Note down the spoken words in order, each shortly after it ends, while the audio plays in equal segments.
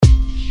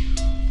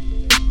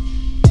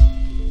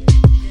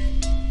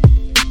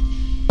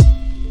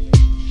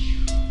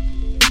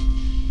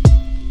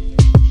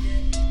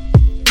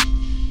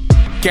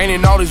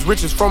Gaining all these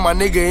riches from my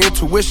nigga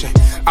intuition.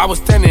 I was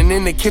standing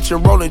in the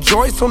kitchen rolling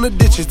joints on the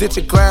ditches,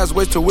 ditching class,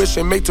 waste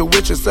tuition, make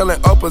tuition, selling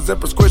uppers and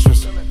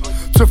prescriptions.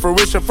 To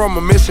fruition from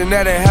a mission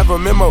that didn't have a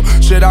memo.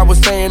 Shit, I was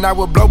saying I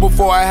would blow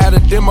before I had a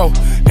demo.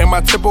 And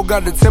my tempo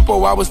got the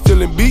tempo, I was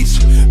still in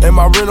beats. And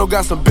my rental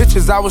got some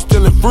bitches, I was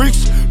still in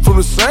freaks. From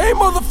the same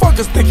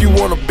motherfuckers think you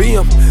wanna be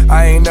them.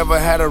 I ain't never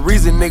had a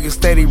reason, niggas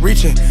steady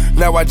reaching.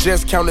 Now I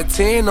just counted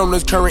 10 on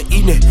this current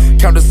eating.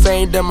 Count the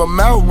same damn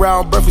amount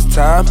round breakfast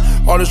time.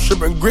 All the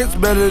shrimp and grits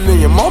better than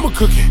your mama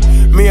cooking.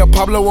 Me and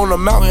Pablo on the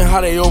mountain,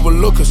 how they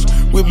overlook us.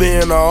 We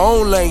been in our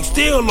own lane,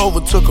 still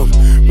overtook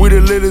them. We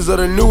the leaders of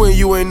the new and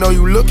you ain't know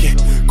you looking.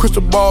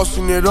 Crystal ball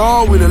seen it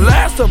all, we the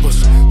last of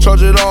us.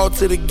 Charge it all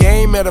to the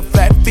game at a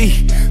flat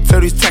fee. Tell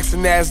these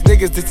taxing ass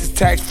niggas this is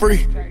tax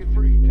free.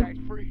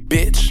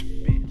 Bitch.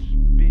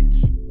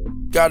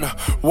 Got a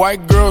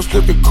white girl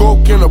sniffing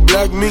coke and a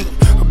black meat.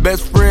 A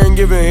best friend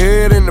giving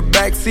head in the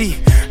backseat.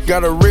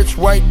 Got a rich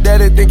white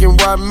daddy thinking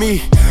why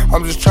me?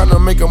 I'm just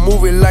tryna make a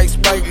movie like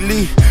Spike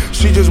Lee.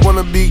 She just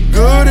wanna be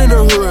good in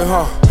the hood,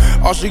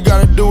 huh? All she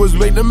gotta do is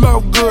make the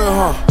mouth good,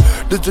 huh?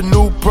 This a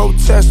new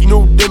protest,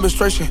 new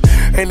demonstration.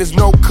 And there's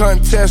no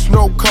contest,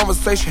 no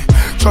conversation.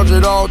 Charge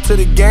it all to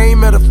the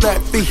game at a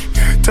flat fee.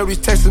 Tell these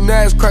Texan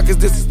ass crackers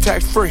this is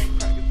tax free.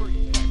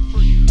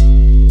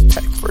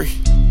 Tax free.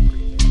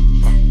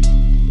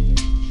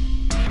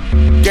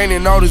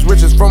 Gaining all these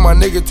riches from my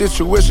nigga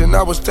intuition.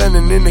 I was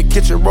standing in the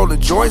kitchen rolling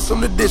joints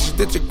on the dishes,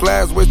 ditching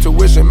class, waste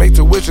tuition, make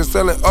tuition,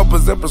 selling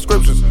uppers and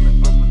prescriptions.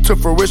 To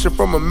fruition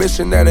from a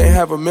mission that didn't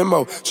have a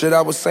memo. Shit,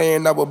 I was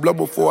saying I would blow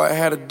before I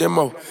had a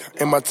demo.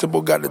 And my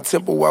tempo got the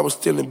tempo, I was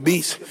stealing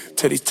beats.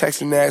 Tell these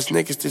taxing ass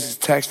niggas this is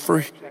tax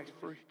free.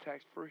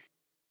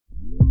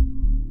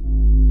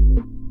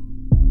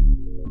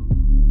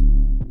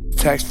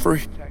 Tax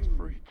free.